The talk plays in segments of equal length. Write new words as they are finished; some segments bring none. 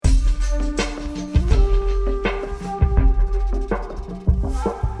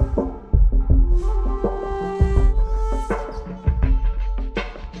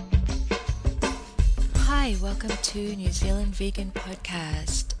Vegan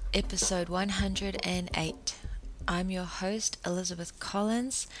Podcast, episode 108. I'm your host, Elizabeth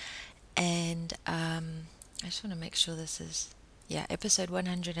Collins, and I just want to make sure this is, episode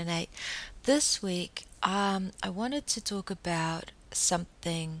 108. This week, I wanted to talk about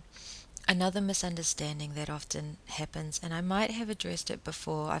something, another misunderstanding that often happens, and I might have addressed it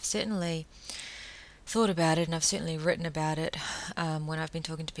before. I've certainly thought about it and I've certainly written about it when I've been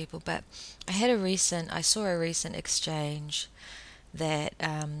talking to people, but I saw a recent exchange that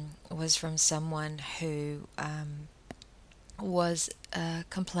was from someone who was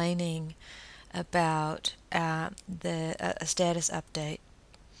complaining about a status update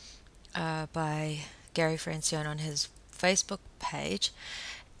by Gary Francione on his Facebook page,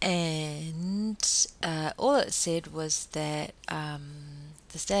 and all it said was that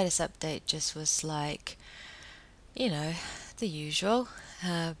the status update just was like, the usual.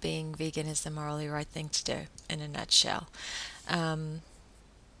 Being vegan is the morally right thing to do, in a nutshell.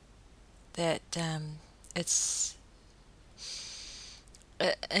 That it's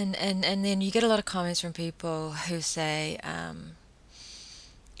and then you get a lot of comments from people who say,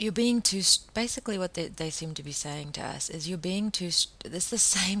 you're being too, basically what they seem to be saying to us is you're being too, it's the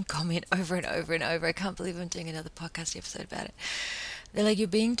same comment over and over and over. I can't believe I'm doing another podcast episode about it. They're like, you're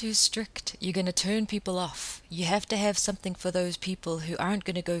being too strict. You're going to turn people off. You have to have something for those people who aren't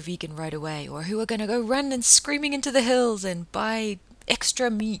going to go vegan right away, or who are going to go run and screaming into the hills and buy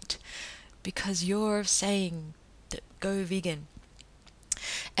extra meat because you're saying go vegan.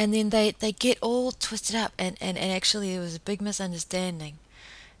 And then they get all twisted up, and actually there was a big misunderstanding,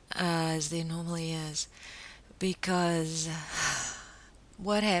 as there normally is, because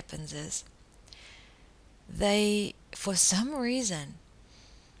what happens is they, for some reason,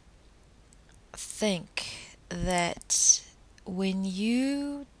 think that when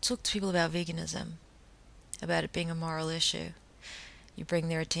you talk to people about veganism, about it being a moral issue, you bring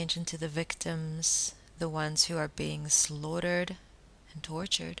their attention to the victims, the ones who are being slaughtered and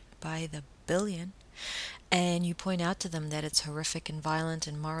tortured by the billion, and you point out to them that it's horrific and violent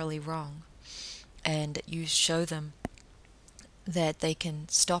and morally wrong, and you show them that they can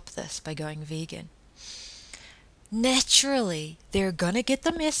stop this by going vegan. Naturally, they're gonna get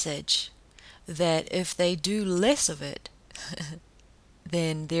the message that if they do less of it,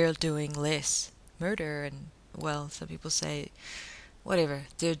 then they're doing less murder and, well, some people say, whatever,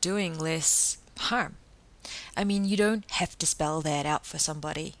 they're doing less harm. I mean, you don't have to spell that out for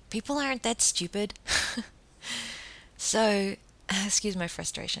somebody. People aren't that stupid. So, excuse my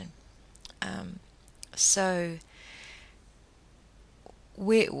frustration. So,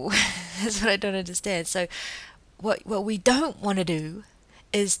 that's what I don't understand. So, what we don't want to do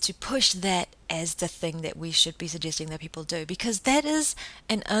is to push that as the thing that we should be suggesting that people do, because that is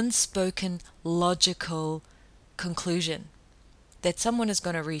an unspoken logical conclusion that someone is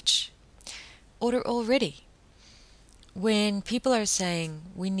going to reach already. When people are saying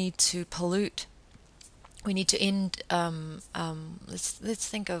we need to pollute, we need to end, let's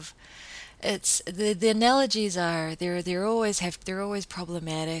think of, it's the analogies are they're always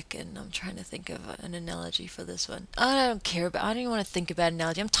problematic, and I'm trying to think of an analogy for this one. I don't even want to think about an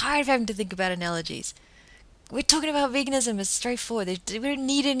analogy. I'm tired of having to think about analogies. We're talking about veganism. It's straightforward. We don't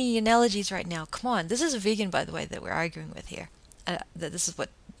need any analogies right now. Come on. This is a vegan, by the way, that we're arguing with here. That this is what,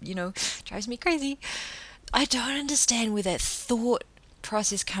 drives me crazy. I don't understand where that thought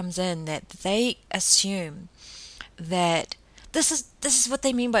process comes in, that they assume that this is what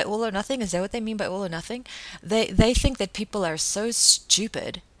they mean by all or nothing. Is that what they mean by all or nothing? They think that people are so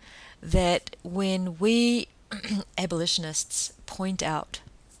stupid that when we abolitionists point out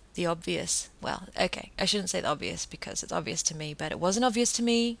the obvious, well, okay, I shouldn't say the obvious because it's obvious to me, but it wasn't obvious to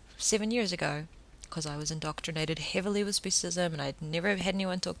me 7 years ago because I was indoctrinated heavily with speciesism and I'd never had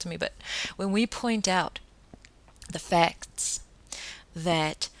anyone talk to me. But when we point out the facts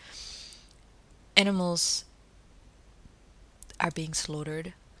that animals are being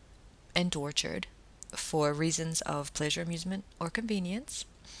slaughtered and tortured for reasons of pleasure, amusement, or convenience,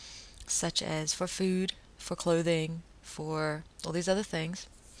 such as for food, for clothing, for all these other things,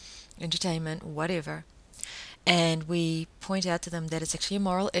 entertainment, whatever, and we point out to them that it's actually a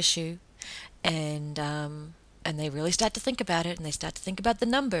moral issue, and they really start to think about it, and they start to think about the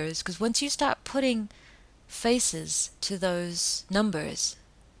numbers, because once you start putting faces to those numbers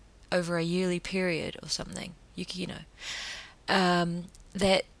over a yearly period or something,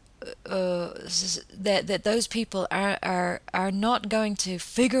 that those people are not going to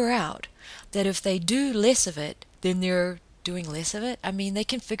figure out that if they do less of it, then they're doing less of it. I mean, they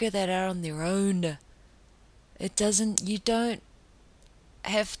can figure that out on their own. You don't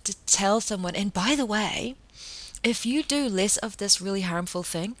have to tell someone. And by the way, If you do less of this really harmful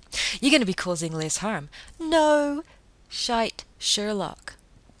thing, you're going to be causing less harm. No shite, Sherlock.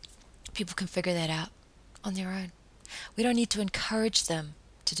 People can figure that out on their own. We don't need to encourage them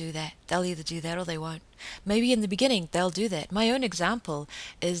to do that. They'll either do that or they won't. Maybe in the beginning they'll do that. My own example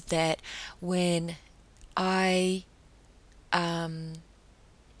is that when I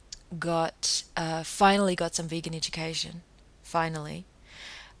got finally got some vegan education, finally,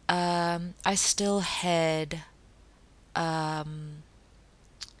 I still had animal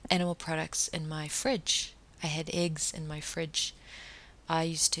products in my fridge. I had eggs in my fridge. I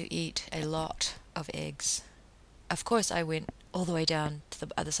used to eat a lot of eggs. Of course, I went all the way down to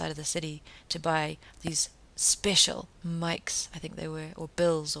the other side of the city to buy these special Mike's, I think they were, or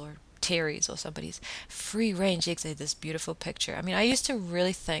Bill's, or Terry's, or somebody's free range eggs. They had this beautiful picture. I mean, I used to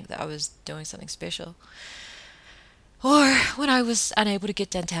really think that I was doing something special. Or when I was unable to get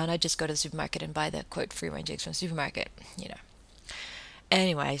downtown, I'd just go to the supermarket and buy the quote free range eggs from the supermarket, you know.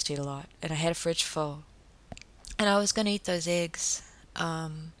 Anyway, I used to eat a lot, and I had a fridge full, and I was going to eat those eggs,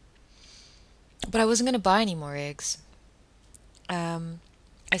 but I wasn't going to buy any more eggs.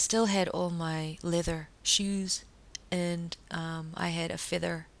 I still had all my leather shoes, and I had a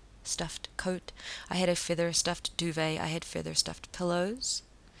feather stuffed coat. I had a feather stuffed duvet. I had feather stuffed pillows.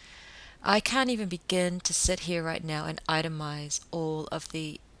 I can't even begin to sit here right now and itemize all of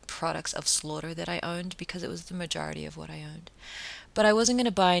the products of slaughter that I owned because it was the majority of what I owned. But I wasn't going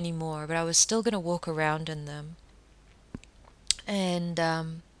to buy any more, but I was still going to walk around in them. And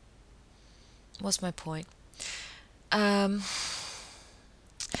what's my point? My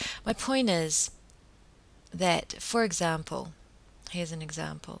point is that, for example, here's an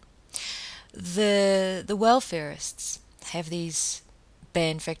example. The welfarists have these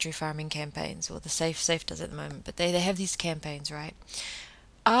ban factory farming campaigns, or the Safe does it at the moment, but they have these campaigns, right?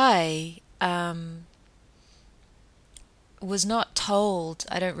 I was not told,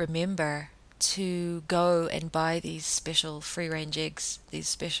 I don't remember, to go and buy these special free range eggs, these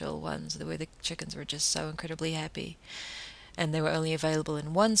special ones where the chickens were just so incredibly happy. And they were only available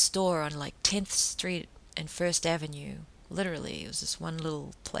in one store on like 10th Street and First Avenue. Literally, it was this one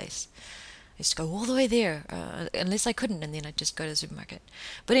little place. I used to go all the way there, unless I couldn't, and then I'd just go to the supermarket.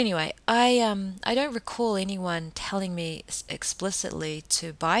 But anyway, I don't recall anyone telling me explicitly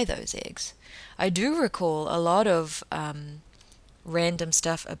to buy those eggs. I do recall a lot of random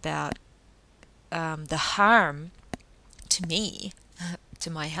stuff about the harm to me,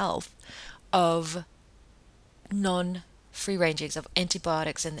 to my health, of non-free range eggs, of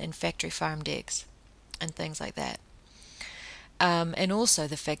antibiotics and factory farmed eggs and things like that. And also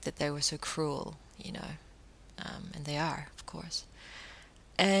the fact that they were so cruel, you know, and they are, of course.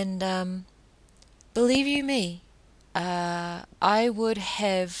 And believe you me, I would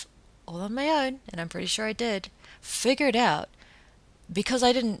have, all on my own, and I'm pretty sure I did, figured out, because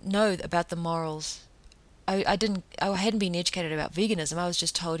I didn't know about the morals. I hadn't been educated about veganism. I was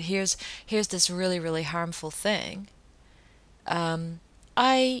just told, here's this really, really harmful thing.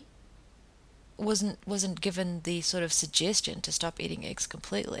 I wasn't given the sort of suggestion to stop eating eggs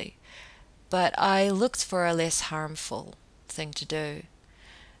completely, but I looked for a less harmful thing to do,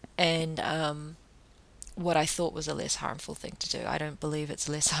 and what I thought was a less harmful thing to do. I don't believe it's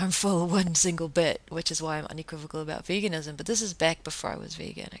less harmful one single bit, which is why I'm unequivocal about veganism, but this is back before I was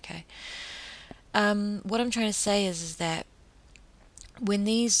vegan, okay? What I'm trying to say is that when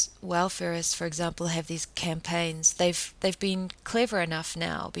these welfarists, for example, have these campaigns, they've been clever enough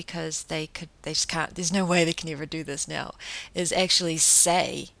now, because they just can't, there's no way they can ever do this now, is actually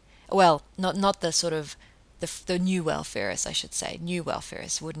say, well, not the sort of the new welfarists, I should say, new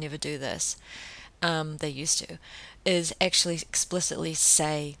welfarists would never do this. They used to, is actually explicitly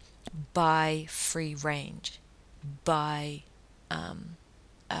say, buy free range, buy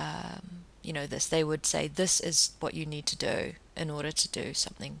this. They would say, this is what you need to do in order to do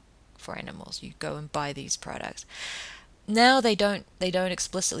something for animals. You go and buy these products. Now they don't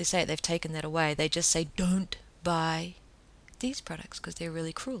explicitly say it. They've taken that away. They just say, don't buy these products because they're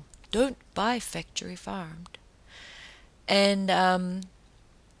really cruel. Don't buy factory farmed. And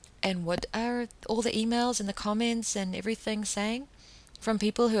what are all the emails and the comments and everything saying from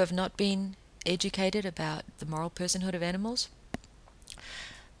people who have not been educated about the moral personhood of animals?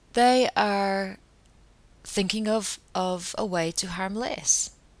 They are thinking of a way to harm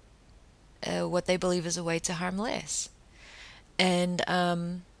less, what they believe is a way to harm less. And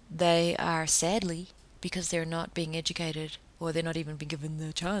they are, sadly, because they're not being educated, or they're not even being given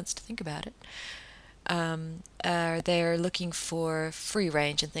the chance to think about it, they're looking for free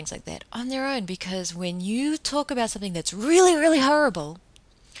range and things like that on their own, because when you talk about something that's really, really horrible,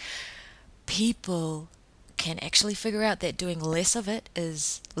 people can actually figure out that doing less of it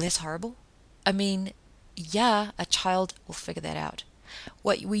is less horrible. I mean, yeah, a child will figure that out.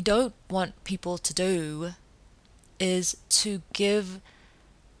 What we don't want people to do is to give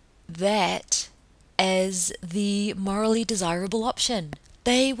that as the morally desirable option.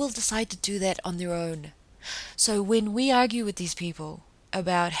 They will decide to do that on their own. So when we argue with these people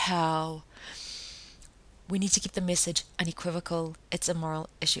about how we need to keep the message unequivocal, it's a moral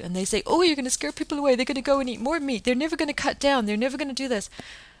issue, and they say, oh, you're going to scare people away, they're going to go and eat more meat, they're never going to cut down, they're never going to do this.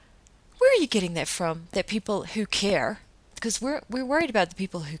 Where are you getting that from? That people who care, because we're worried about the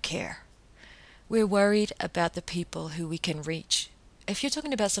people who care. We're worried about the people who we can reach. If you're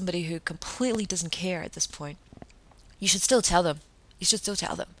talking about somebody who completely doesn't care at this point, you should still tell them. You should still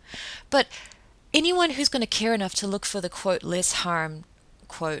tell them. But anyone who's going to care enough to look for the quote less harm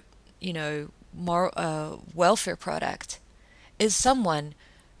quote, more welfare product is someone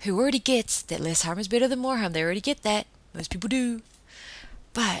who already gets that less harm is better than more harm. They already get that. Most people do.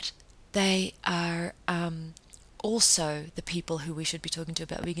 But they are also the people who we should be talking to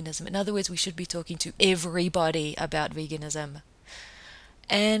about veganism. In other words, we should be talking to everybody about veganism.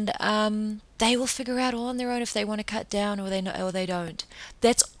 And they will figure out all on their own if they want to cut down or they don't.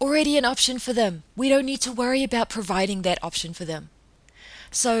 That's already an option for them. We don't need to worry about providing that option for them.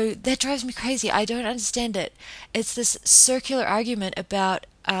 So that drives me crazy. I don't understand it. It's this circular argument about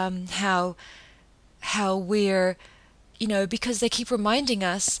how we're, because they keep reminding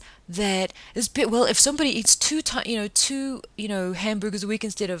us that if somebody eats two hamburgers a week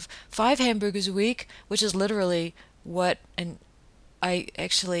instead of 5 hamburgers a week, which is literally what, and I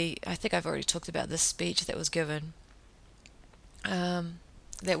think I've already talked about this speech that was given,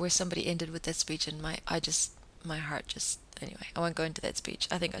 that where somebody ended with that speech, and my heart just, anyway, I won't go into that speech.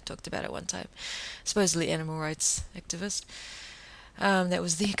 I think I talked about it one time. Supposedly animal rights activist. That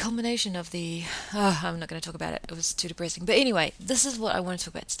was the culmination of I'm not going to talk about it. It was too depressing. But anyway, this is what I want to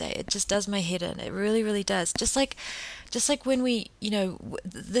talk about today. It just does my head in. It really, really does. Just like when we,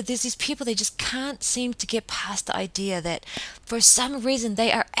 there's these people, they just can't seem to get past the idea that for some reason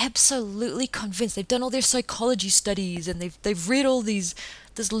they are absolutely convinced. They've done all their psychology studies and they've read all this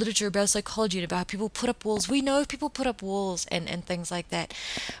literature about psychology and about how people put up walls. We know people put up walls and things like that.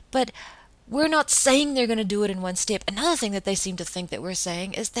 But we're not saying they're going to do it in one step. Another thing that they seem to think that we're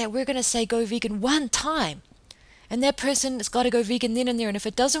saying is that we're going to say go vegan one time. And that person has got to go vegan then and there. And if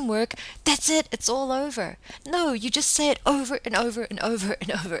it doesn't work, that's it. It's all over. No, you just say it over and over and over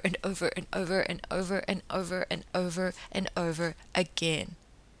and over and over and over and over and over and over and over again.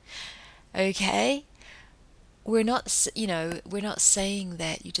 Okay? We're not saying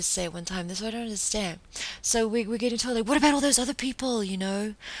that you just say it one time. That's what I don't understand. So we're getting told, like, what about all those other people,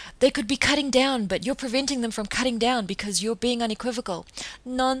 They could be cutting down, but you're preventing them from cutting down because you're being unequivocal.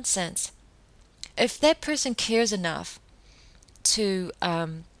 Nonsense. If that person cares enough to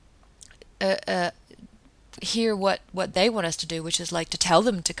hear what they want us to do, which is like to tell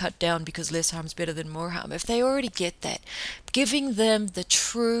them to cut down because less harm is better than more harm, if they already get that, giving them the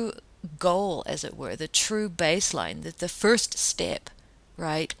true goal, as it were, the true baseline, the first step,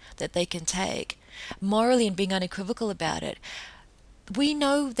 right, that they can take morally and being unequivocal about it, we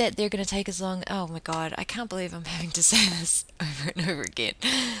know that they're going to take as long. Oh my God, I can't believe I'm having to say this over and over again.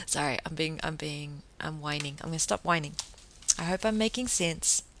 Sorry, I'm whining. I'm going to stop whining. I hope I'm making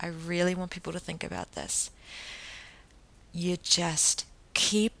sense. I really want people to think about this. You just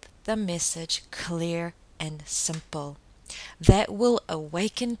keep the message clear and simple. That will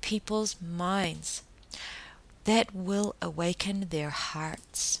awaken people's minds. That will awaken their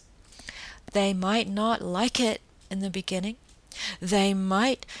hearts. They might not like it in the beginning. They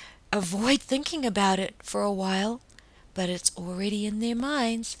might avoid thinking about it for a while, but it's already in their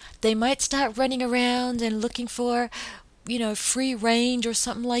minds. They might start running around and looking for, free range or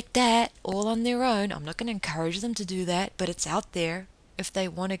something like that, all on their own. I'm not going to encourage them to do that, but it's out there. If they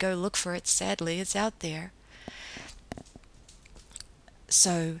want to go look for it, sadly, it's out there.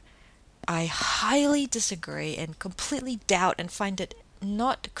 So I highly disagree and completely doubt and find it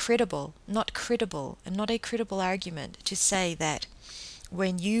not credible, and not a credible argument to say that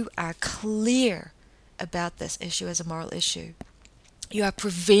when you are clear about this issue as a moral issue, you are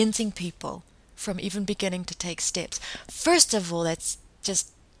preventing people from even beginning to take steps. First of all, that's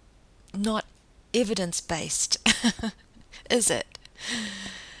just not evidence-based, is it?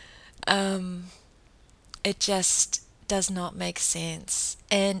 It just does not make sense,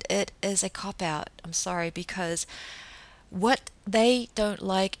 and it is a cop-out. I'm sorry, because what they don't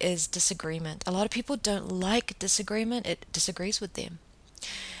like is disagreement. A lot of people don't like disagreement. It disagrees with them.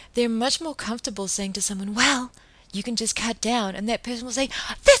 They're much more comfortable saying to someone, well, You can just cut down, and that person will say,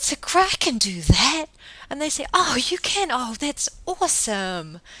 "That's I can do that." And they say, "Oh, you can? Oh, that's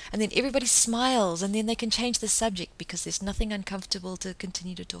awesome." And then everybody smiles, and then they can change the subject because there's nothing uncomfortable to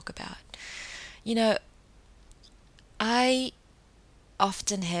continue to talk about. You know, I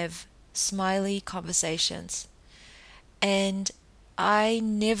often have smiley conversations, and I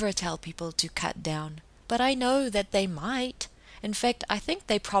never tell people to cut down, but I know that they might. In fact, I think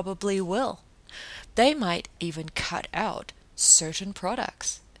they probably will. They might even cut out certain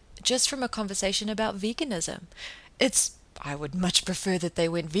products just from a conversation about veganism. I would much prefer that they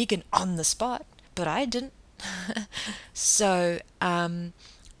went vegan on the spot, but I didn't. So,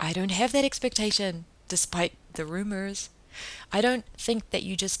 I don't have that expectation, despite the rumors. I don't think that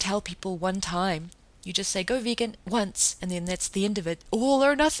you just tell people one time. You just say, go vegan once, and then that's the end of it. All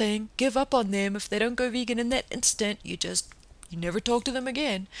or nothing. Give up on them. If they don't go vegan in that instant, you never talk to them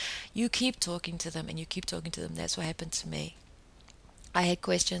again. You keep talking to them, and you keep talking to them. That's what happened to me. I had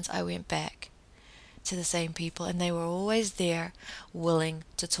questions. I went back to the same people, and they were always there, willing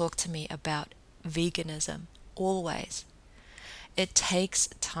to talk to me about veganism. Always. It takes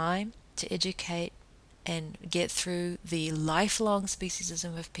time to educate and get through the lifelong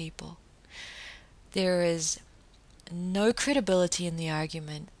speciesism of people. There is no credibility in the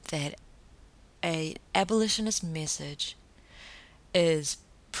argument that a abolitionist message is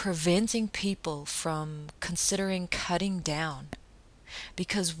preventing people from considering cutting down,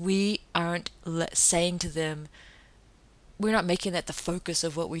 because we aren't saying to them, we're not making that the focus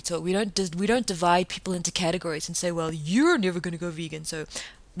of what we talk. We don't divide people into categories and say, well, you're never going to go vegan, so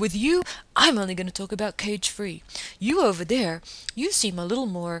with you, I'm only going to talk about cage-free. You over there, you seem a little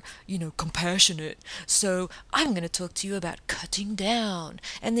more, compassionate, so I'm going to talk to you about cutting down.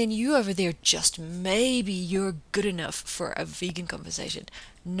 And then you over there, just maybe you're good enough for a vegan conversation.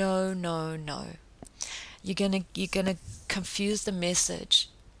 No, no, no. You're gonna confuse the message.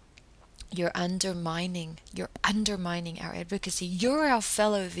 You're undermining our advocacy. You're our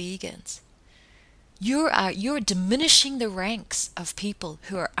fellow vegans. You're diminishing the ranks of people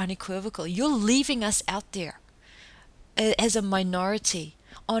who are unequivocal. You're leaving us out there as a minority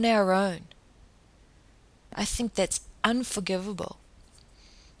on our own. I think that's unforgivable.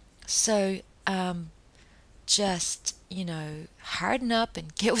 So, just, harden up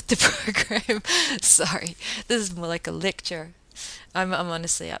and get with the program. Sorry, this is more like a lecture. I'm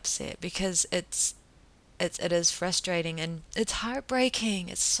honestly upset because it is frustrating, and it's heartbreaking.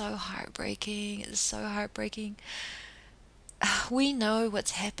 It's so heartbreaking. It's so heartbreaking. We know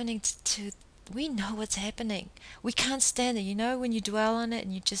what's happening we know what's happening. We can't stand it. When you dwell on it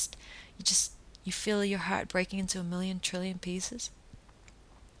and you feel your heart breaking into a million trillion pieces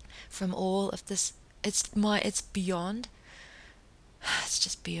from all of this. It's beyond. It's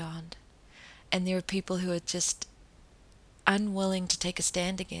just beyond. And there are people who are just unwilling to take a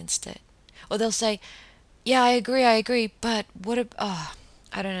stand against it. Or they'll say, yeah, I agree, but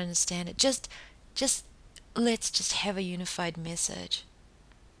I don't understand it. Just let's just have a unified message.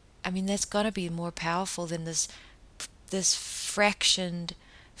 I mean, that's got to be more powerful than this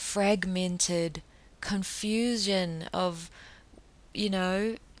fragmented confusion of,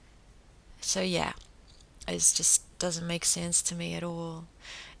 so yeah, it just doesn't make sense to me at all.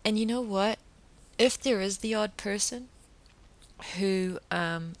 And you know what? If there is the odd person who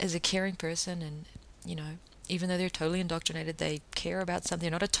is a caring person, and even though they're totally indoctrinated, they care about something,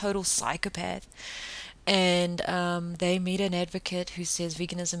 they're not a total psychopath, and they meet an advocate who says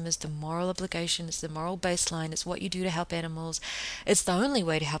veganism is the moral obligation, it's the moral baseline, it's what you do to help animals, it's the only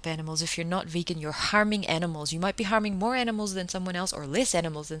way to help animals. If you're not vegan, you're harming animals. You might be harming more animals than someone else, or less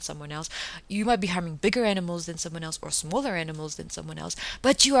animals than someone else. You might be harming bigger animals than someone else, or smaller animals than someone else,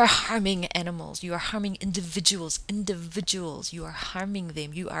 but you are harming animals. You are harming individuals. You are harming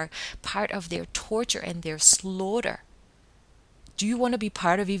them. You are part of their torture and their slaughter. Do you want to be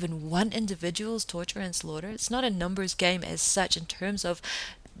part of even one individual's torture and slaughter? It's not a numbers game as such in terms of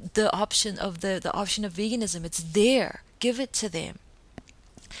the option of the option of veganism. It's there. Give it to them.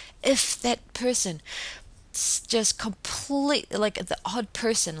 If that person just completely, like the odd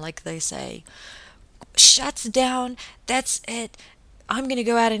person, like they say, shuts down, that's it, I'm going to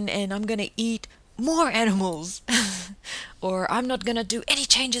go out and I'm going to eat more animals. Or I'm not going to do any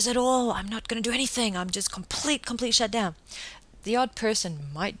changes at all. I'm not going to do anything. I'm just complete shut down. The odd person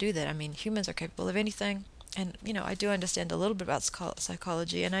might do that. I mean, humans are capable of anything. And, I do understand a little bit about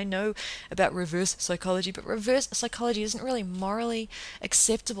psychology, and I know about reverse psychology, but reverse psychology isn't really morally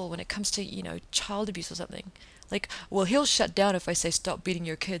acceptable when it comes to, child abuse or something. Like, well, he'll shut down if I say stop beating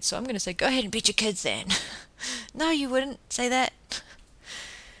your kids, so I'm going to say, go ahead and beat your kids then. No, you wouldn't say that.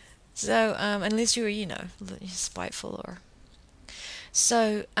 So, unless you were, spiteful or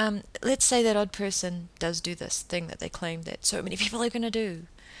so, let's say that odd person does do this thing that they claim that so many people are going to do.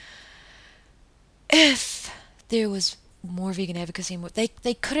 If there was more vegan advocacy,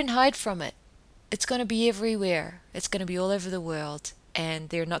 they couldn't hide from it. It's going to be everywhere. It's going to be all over the world, and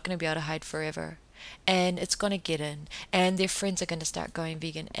they're not going to be able to hide forever. And it's going to get in, and their friends are going to start going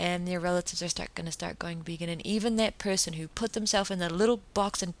vegan, and their relatives are going to start going vegan, and even that person who put themselves in that little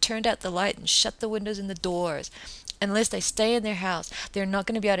box and turned out the light and shut the windows and the doors, unless they stay in their house, they're not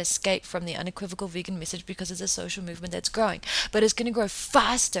going to be able to escape from the unequivocal vegan message because it's a social movement that's growing. But it's going to grow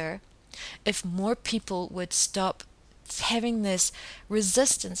faster if more people would stop having this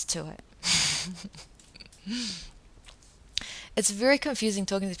resistance to it. It's very confusing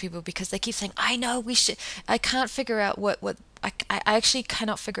talking to people because they keep saying, I know we should. I can't figure out I actually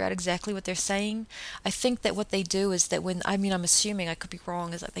cannot figure out exactly what they're saying. I think that what they do is that I'm assuming, I could be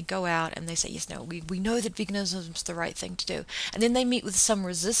wrong, is that they go out and they say, yes, no, we know that veganism is the right thing to do. And then they meet with some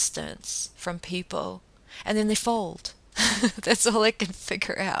resistance from people and then they fold. That's all I can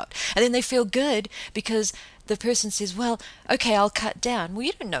figure out. And then they feel good because the person says, well, okay, I'll cut down. Well,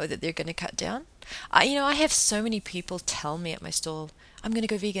 you don't know that they're going to cut down. I have so many people tell me at my stall, I'm going to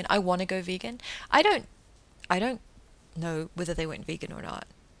go vegan. I want to go vegan. I don't know whether they went vegan or not.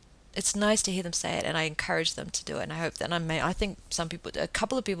 It's nice to hear them say it, and I encourage them to do it. And I hope that I think a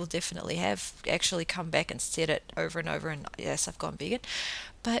couple of people definitely have actually come back and said it over and over. And yes, I've gone vegan,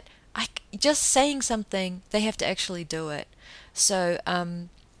 but just saying something, they have to actually do it. So,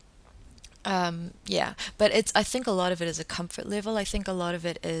 yeah, but I think a lot of it is a comfort level. I think a lot of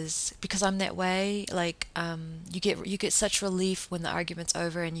it is because I'm that way. Like, you get such relief when the argument's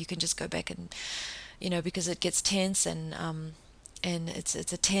over and you can just go back and, because it gets tense and it's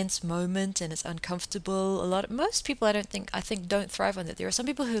a tense moment and it's uncomfortable. Most people I think don't thrive on that. There are some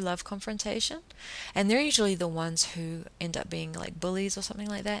people who love confrontation, and they're usually the ones who end up being like bullies or something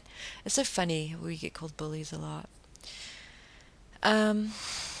like that. It's so funny, we get called bullies a lot. Um,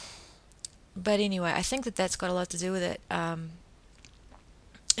 but anyway, I think that that's got a lot to do with it.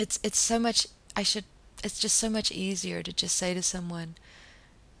 It's so much. It's just so much easier to just say to someone,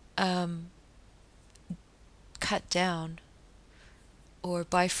 um, cut down or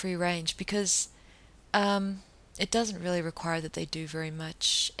buy free range because it doesn't really require that they do very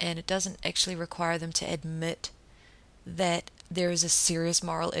much, and it doesn't actually require them to admit that there is a serious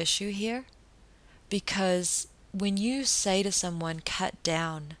moral issue here. Because when you say to someone, cut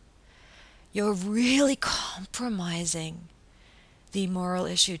down, you're really compromising the moral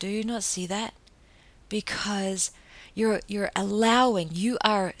issue. Do you not see that? Because you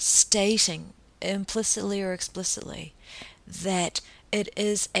are stating implicitly or explicitly that it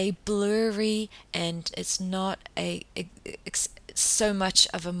is a blurry and it's not so much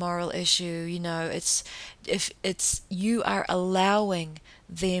of a moral issue. It's if it's you are allowing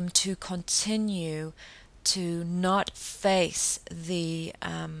them to continue to not face the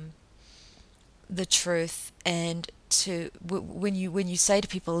truth, and when you say to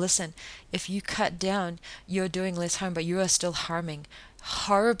people, listen, if you cut down, you're doing less harm, but you are still harming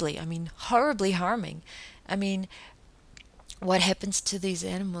horribly. I mean, horribly harming. I mean, what happens to these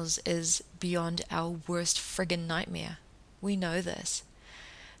animals is beyond our worst friggin' nightmare. We know this,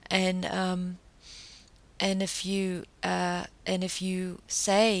 and if you have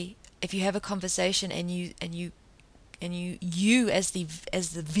a conversation and you as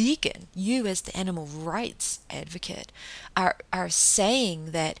the vegan, you as the animal rights advocate, are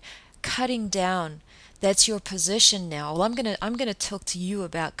saying that cutting down, that's your position now. Well, I'm gonna talk to you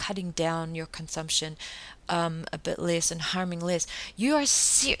about cutting down your consumption a bit less and harming less. You are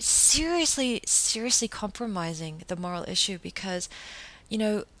seriously compromising the moral issue because, you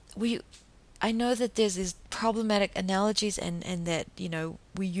know, we. I know that there's these problematic analogies and that,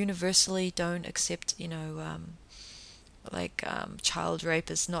 we universally don't accept, child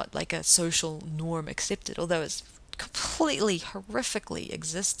rape is not like a social norm accepted, although it's completely horrifically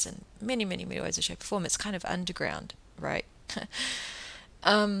exists in many, many, many ways, shape, or form. It's kind of underground, right?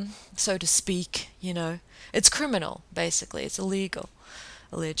 So to speak, it's criminal, basically. It's illegal,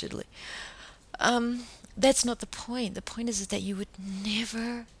 allegedly. That's not the point. The point is that you would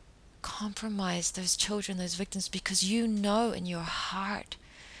never compromise those children, those victims, because you know in your heart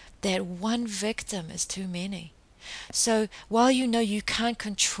that one victim is too many. So while you know you can't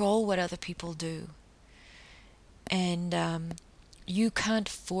control what other people do, and you can't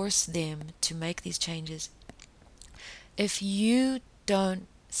force them to make these changes, if you don't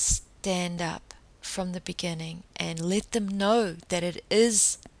stand up from the beginning and let them know that it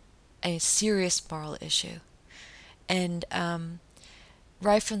is a serious moral issue, and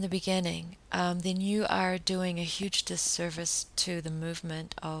right from the beginning, then you are doing a huge disservice to the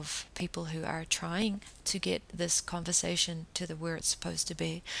movement of people who are trying to get this conversation to the where it's supposed to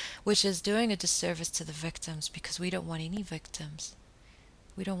be, which is doing a disservice to the victims, because we don't want any victims.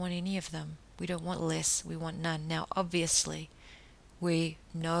 We don't want any of them. We don't want less. We want none. Now, obviously, we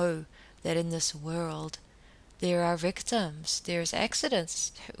know that in this world there are victims. There's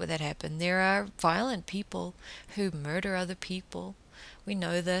accidents that happen. There are violent people who murder other people. We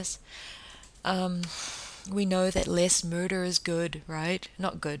know this. Um, we know that less murder is good, right?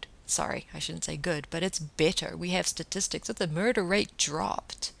 Not good. Sorry, I shouldn't say good, but it's better. We have statistics that the murder rate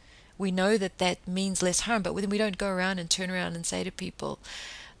dropped. We know that that means less harm, but then we don't go around and turn around and say to people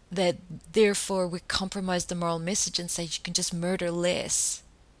that therefore we compromise the moral message and say you can just murder less.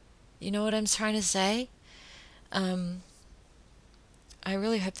 You know what I'm trying to say? Um, I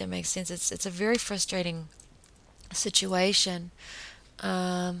really hope that makes sense. It's a very frustrating situation.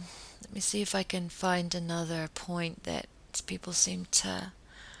 Let me see if I can find another point that people seem to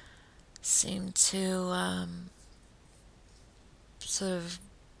sort of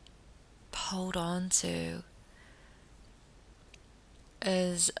hold on to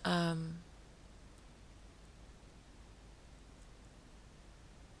is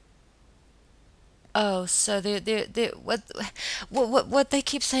oh, so what they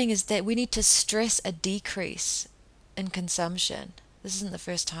keep saying is that we need to stress a decrease in consumption. This isn't the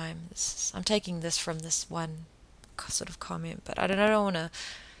first time. I'm taking this from this one sort of comment, but I don't want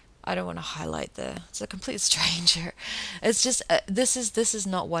to highlight it's a complete stranger. It's just this is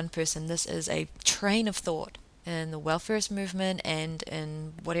not one person. This is a train of thought in the welfarist movement and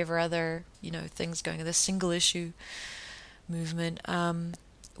in whatever other things going on, the single issue movement.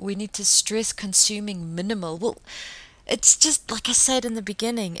 We need to stress consuming minimal. Well, it's just like I said in the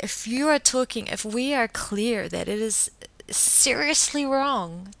beginning. If we are clear that it is seriously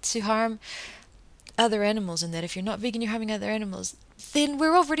wrong to harm other animals, and that if you're not vegan, you're harming other animals, then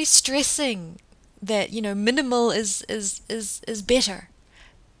we're already stressing that minimal is better,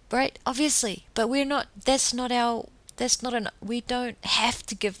 right? Obviously, but we're not. That's not our. That's not an. We don't have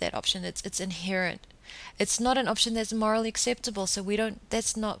to give that option. It's inherent. It's not an option that's morally acceptable. So we don't.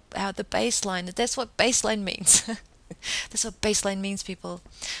 That's not how the baseline. That's what baseline means. That's what baseline means, people.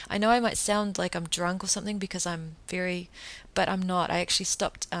 I know I might sound like I'm drunk or something because but I'm not. I actually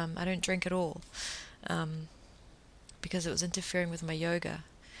stopped. I don't drink at all. Um, because it was interfering with my yoga.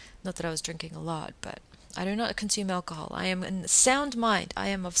 Not that I was drinking a lot, but I do not consume alcohol. I am in sound mind. I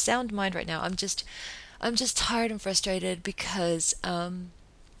am of sound mind right now. I'm just tired and frustrated because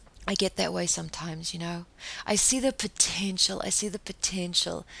I get that way sometimes. I see the potential. I see the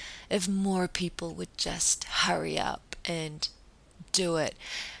potential if more people would just hurry up and do it.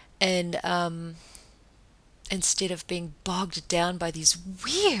 And instead of being bogged down by these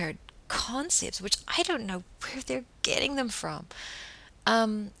weird concepts, which I don't know where they're getting them from.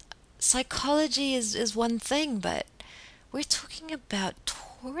 Um, Psychology is one thing, but we're talking about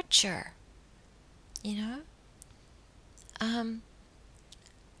torture, you know? Um,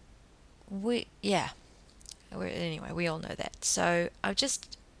 yeah. Anyway, we all know that. So it's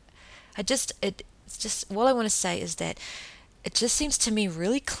just, all I want to say is that it just seems to me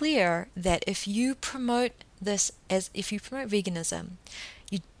really clear that if you promote if you promote veganism,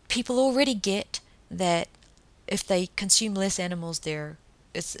 people already get that if they consume less animals,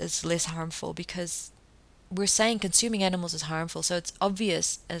 it's less harmful, because we're saying consuming animals is harmful. So it's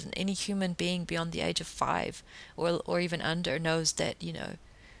obvious, as any human being beyond the age of 5 or even under knows that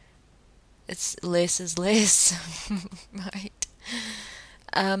it's less is less, right?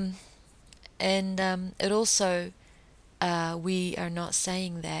 Um, and it also we are not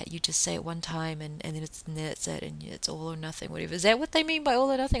saying that you just say it one time and then it's it and it's all or nothing, whatever. Is that what they mean by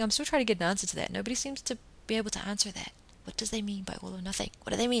all or nothing? I'm still trying to get an answer to that. Nobody seems to be able to answer that. What does they mean by all or nothing?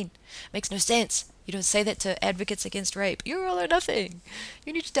 What do they mean? Makes no sense. You don't say that to advocates against rape. You're all or nothing.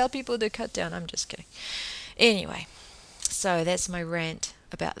 You need to tell people to cut down. I'm just kidding. Anyway, so that's my rant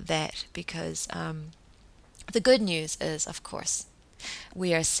about that, because the good news is, of course,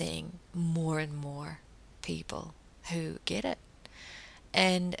 we are seeing more and more people who get it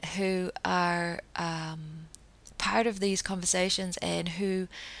and who are part of these conversations and who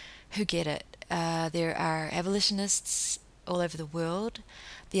get it. There are abolitionists all over the world.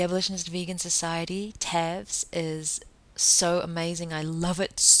 The Abolitionist Vegan Society, TAVS, is so amazing. I love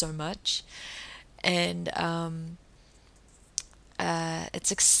it so much. And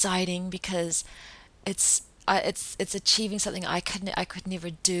it's exciting because it's achieving something I could never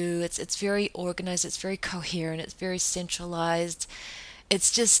do. It's very organized. It's very coherent. It's very centralized.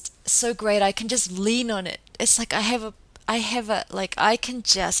 It's just so great. I can just lean on it. It's like I have a like I can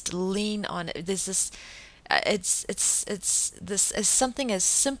just lean on it. There's this it's this as something as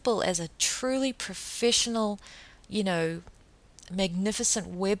simple as a truly professional, you know, magnificent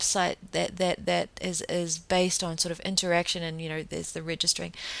website that is based on sort of interaction, and you know there's the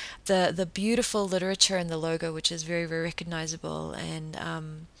registering, the beautiful literature and the logo, which is very very recognizable,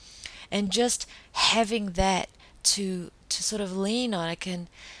 and just having that to sort of lean on. I can,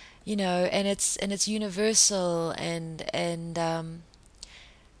 you know, and it's universal, and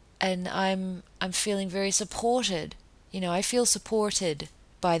I'm feeling very supported. You know, I feel supported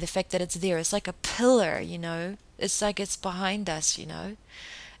by the fact that it's there. It's like a pillar, you know. It's like it's behind us, you know.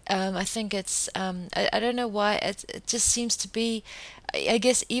 I think I don't know why it just seems to be. I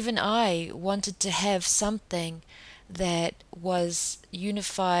guess even I wanted to have something that was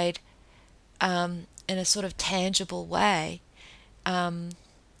unified in a sort of tangible way. Um,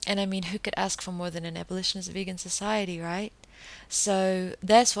 and I mean, who could ask for more than an abolitionist vegan society, right? So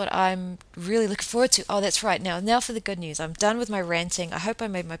that's what I'm really looking forward to. Oh, that's right. Now for the good news. I'm done with my ranting. I hope I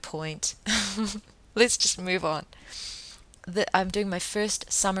made my point. Let's just move on. I'm doing my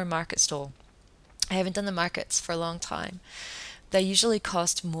first summer market stall. I haven't done the markets for a long time. They usually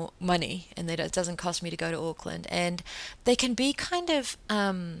cost more money, and it doesn't cost me to go to Auckland. And they can be kind of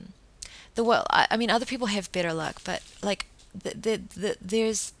I mean, other people have better luck, but like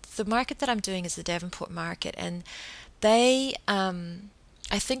there's the market that I'm doing is the Davenport market, and they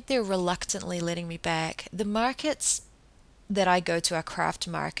I think they're reluctantly letting me back. The markets that I go to are craft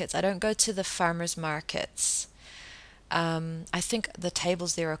markets. I don't go to the farmers markets. I think the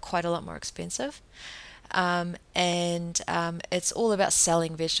tables there are quite a lot more expensive. And it's all about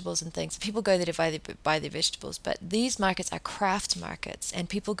selling vegetables and things. People go there to buy their vegetables, but these markets are craft markets, and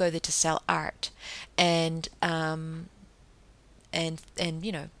people go there to sell art and and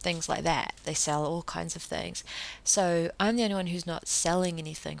you know things like that. They sell all kinds of things. So I'm the only one who's not selling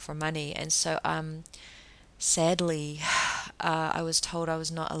anything for money, and so sadly, I was told I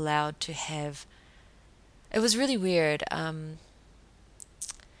was not allowed to have. It was really weird.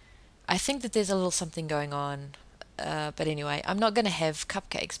 I think that there's a little something going on. But anyway, I'm not going to have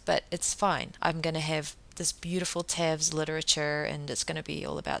cupcakes, but it's fine. I'm going to have this beautiful TAVS literature, and it's going to be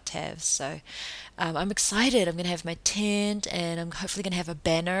all about TAVS. So I'm excited. I'm going to have my tent, and I'm hopefully going to have a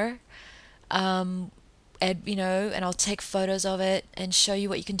banner. And, you know, and I'll take photos of it and show you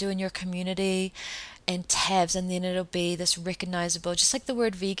what you can do in your community, and TAVS, and then it'll be this recognizable, just like the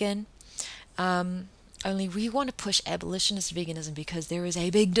word vegan. Um, Only we want to push abolitionist veganism because there is a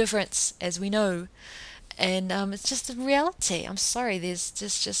big difference, as we know, and it's just a reality. I'm sorry, there's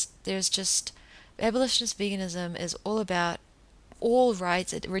just abolitionist veganism is all about all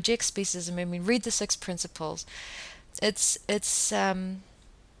rights. It rejects speciesism. I mean, read the Six Principles. It's it's um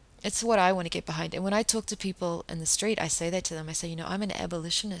it's what I want to get behind. And when I talk to people in the street, I say that to them. I say, you know, I'm an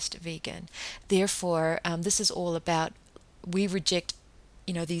abolitionist vegan. Therefore, this is all about we reject,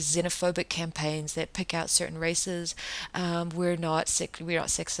 you know, these xenophobic campaigns that pick out certain races. We're not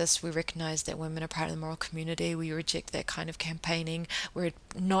sexist. We recognize that women are part of the moral community. We reject that kind of campaigning. We're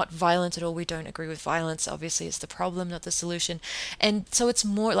not violent at all. We don't agree with violence. Obviously, it's the problem, not the solution. And so it's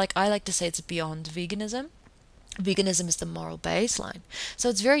more like I like to say it's beyond veganism. Veganism is the moral baseline. So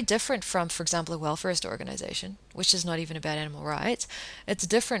it's very different from, for example, a welfarist organization, which is not even about animal rights. It's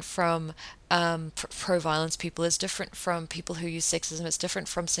different from pro-violence people. It's different from people who use sexism. It's different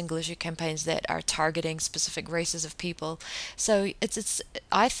from single-issue campaigns that are targeting specific races of people. So it's.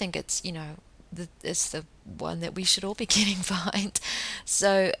 I think it's, you know, it's the one that we should all be getting behind.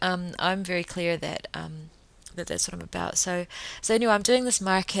 So I'm very clear that. That's what I'm about. So anyway, I'm doing this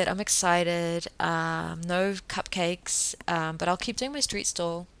market. I'm excited. No cupcakes, but I'll keep doing my street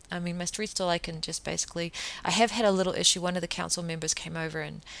stall. I mean, my street stall, I can just basically. I have had a little issue. One of the council members came over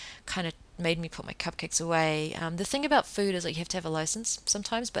and kind of made me put my cupcakes away. The thing about food is like you have to have a license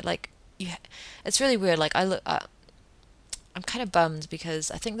sometimes, but like it's really weird. Like I'm kind of bummed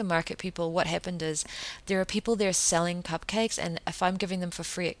because I think the market people, what happened is there are people there selling cupcakes, and if I'm giving them for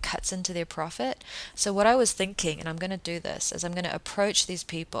free, it cuts into their profit. So what I was thinking, and I'm going to do this, is I'm going to approach these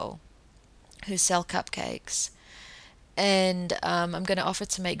people who sell cupcakes, and I'm going to offer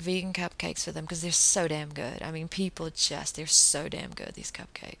to make vegan cupcakes for them because they're so damn good. I mean, they're so damn good, these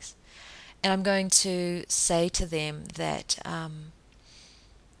cupcakes. And I'm going to say to them that I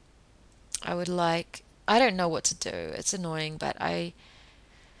would like. I don't know what to do. It's annoying, but I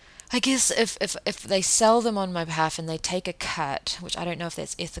guess if they sell them on my behalf and they take a cut, which I don't know if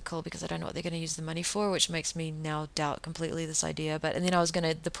that's ethical because I don't know what they're going to use the money for, which makes me now doubt completely this idea. But and then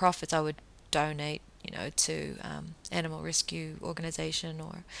the profits I would donate, you know, to animal rescue organization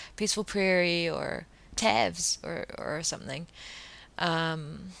or Peaceful Prairie or Tavs or something.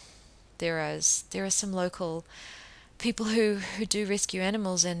 Um, there are some local people who do rescue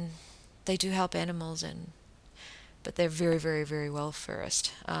animals, and they do help animals, and but they're very, very, very well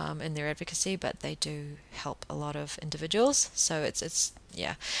first in their advocacy, but they do help a lot of individuals. So it's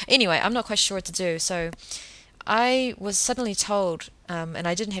yeah. Anyway, I'm not quite sure what to do. So I was suddenly told, and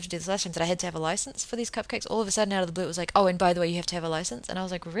I didn't have to do this last time, that I had to have a license for these cupcakes. All of a sudden, out of the blue, it was like, oh, and by the way, you have to have a license. And I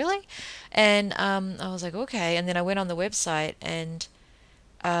was like, really? And I was like, okay. And then I went on the website, and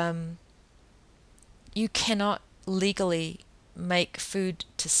um, you cannot legally make food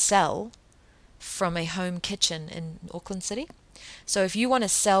to sell from a home kitchen in Auckland City. So if you want to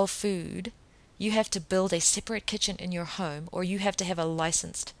sell food, you have to build a separate kitchen in your home, or you have to have a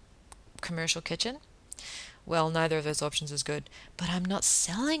licensed commercial kitchen. Well, neither of those options is good, but I'm not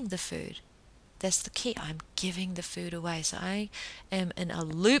selling the food. That's the key. I'm giving the food away. So I am in a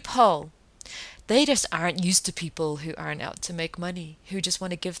loophole. They just aren't used to people who aren't out to make money, who just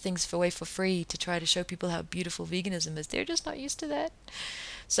want to give things away for free to try to show people how beautiful veganism is. They're just not used to that.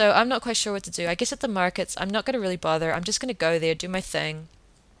 So I'm not quite sure what to do. I guess at the markets, I'm not going to really bother. I'm just going to go there, do my thing.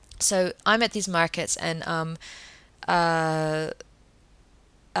 So I'm at these markets, and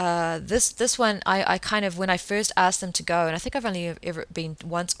uh, this one, I kind of, when I first asked them to go, and I think I've only ever been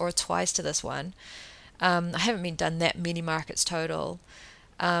once or twice to this one. I haven't been done that many markets total.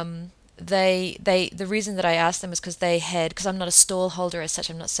 The reason that I asked them is because because I'm not a stall holder as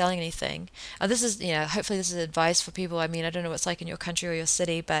such, I'm not selling anything. This is, hopefully this is advice for people. I mean, I don't know what it's like in your country or your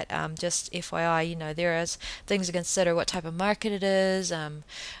city, but just FYI, there is things to consider: what type of market it is. Are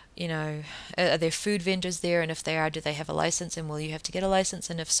there food vendors there? And if they are, do they have a license? And will you have to get a license?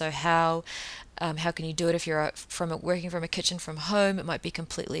 And if so, how? How can you do it if you're working from a kitchen from home? It might be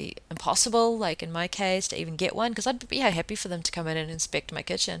completely impossible, like in my case, to even get one, because I'd be happy for them to come in and inspect my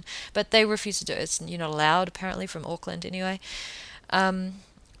kitchen, but they refuse to do it. You're not allowed, apparently, from Auckland anyway. Um,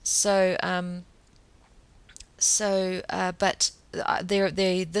 so, but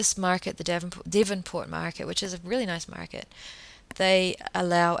this market, the Devonport market, which is a really nice market, they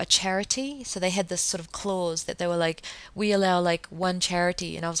allow a charity. So they had this sort of clause that they were like, we allow like one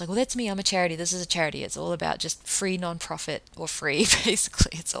charity. And I was like, well, that's me. I'm a charity. This is a charity. It's all about just free non-profit, or free,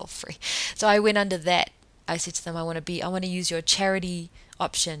 basically. It's all free. So I went under that. I said to them, I want to use your charity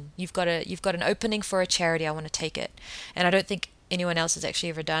option. You've got an opening for a charity. I want to take it. And I don't think anyone else has actually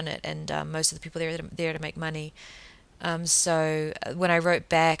ever done it. And most of the people there are there to make money. So when I wrote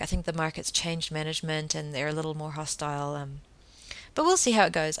back, I think the market's changed management and they're a little more hostile. But we'll see how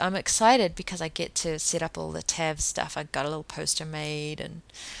it goes. I'm excited because I get to set up all the tab stuff. I got a little poster made, and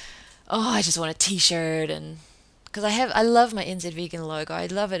I just want a T-shirt, and because I love my NZ Vegan logo. I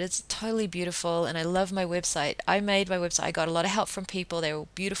love it. It's totally beautiful, and I love my website. I made my website. I got a lot of help from people. They were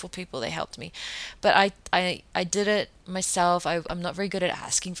beautiful people. They helped me, but I did it myself. I'm not very good at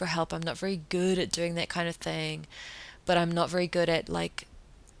asking for help. I'm not very good at doing that kind of thing, but I'm not very good at like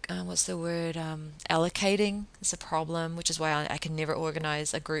what's the word? Allocating is a problem, which is why I can never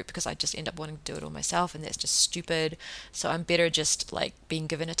organize a group, because I just end up wanting to do it all myself, and that's just stupid. So I'm better just like being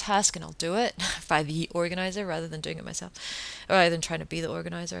given a task and I'll do it by the organizer rather than doing it myself, or rather than trying to be the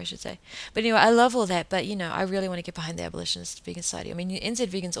organizer, I should say. But anyway, I love all that, but I really want to get behind the Abolitionist Vegan Society. I mean, NZ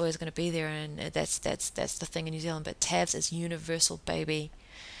Vegan's always going to be there, and that's the thing in New Zealand, but TAVS is universal, baby.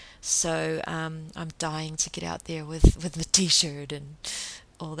 So I'm dying to get out there with the T-shirt and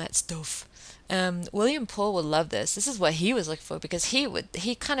all that stuff. William Paul would love this. This is what he was looking for, because he'd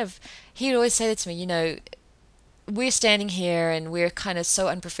always say that to me, we're standing here and we're kind of so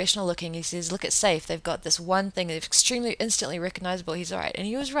unprofessional looking. He says, look at Safe. They've got this one thing that's extremely instantly recognizable. He's all right. And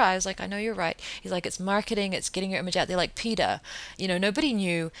he was right. I was like, I know you're right. He's like, it's marketing. It's getting your image out there, like PETA. Nobody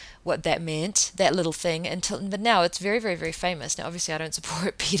knew what that meant, that little thing, but now it's very, very, very famous. Now, obviously, I don't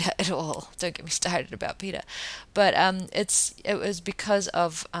support PETA at all. Don't get me started about PETA. But it was because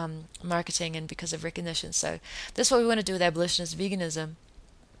of marketing and because of recognition. So that's what we want to do with abolitionist veganism.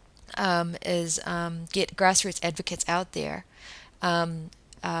 Is get grassroots advocates out there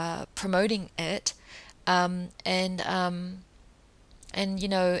promoting it, and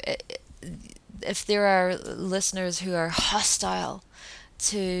if there are listeners who are hostile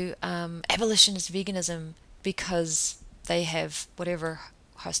to abolitionist veganism because they have whatever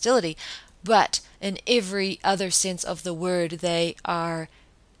hostility, but in every other sense of the word they are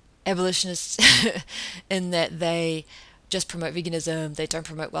abolitionists in that they just promote veganism, they don't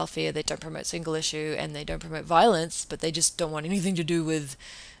promote welfare, they don't promote single issue, and they don't promote violence, but they just don't want anything to do with,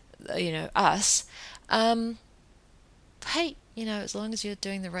 us. Hey, as long as you're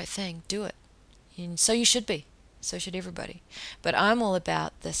doing the right thing, do it. And so you should be. So should everybody. But I'm all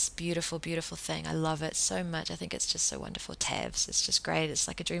about this beautiful, beautiful thing. I love it so much. I think it's just so wonderful. TAVs, it's just great. It's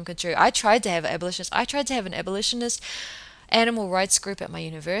like a dream come true. I tried to have an abolitionist. I tried to have an abolitionist animal rights group at my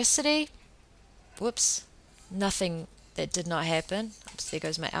university. Whoops. Nothing, that did not happen. Oops, there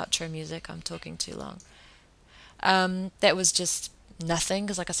goes my outro music. I'm talking too long. That was just nothing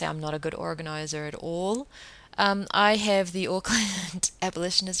because, like I say, I'm not a good organizer at all. I have the Auckland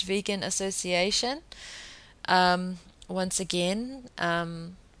Abolitionist Vegan Association. Once again,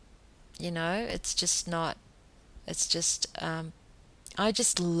 it's just not, it's just, I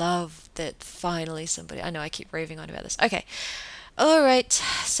just love that finally somebody, I know I keep raving on about this. Okay. All right.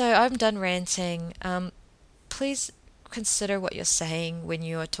 So I'm done ranting. Please consider what you're saying when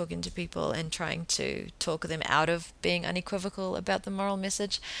you are talking to people and trying to talk them out of being unequivocal about the moral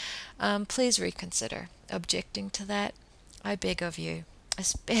message. Please reconsider objecting to that. I beg of you,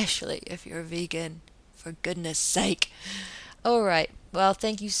 especially if you're a vegan, for goodness sake. All right. Well,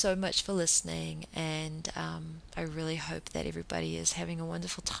 thank you so much for listening, and I really hope that everybody is having a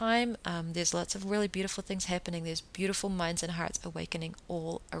wonderful time. There's lots of really beautiful things happening. There's beautiful minds and hearts awakening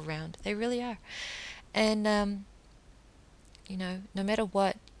all around. They really are. And no matter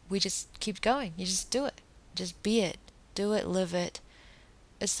what, we just keep going. You just do it. Just be it. Do it, live it.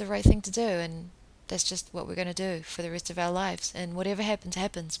 It's the right thing to do, and that's just what we're going to do for the rest of our lives. And whatever happens,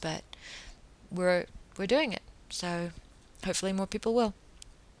 happens, but we're doing it. So hopefully more people will.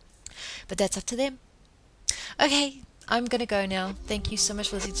 But that's up to them. Okay, I'm going to go now. Thank you so much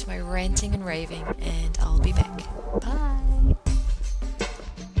for listening to my ranting and raving, and I'll be back. Bye.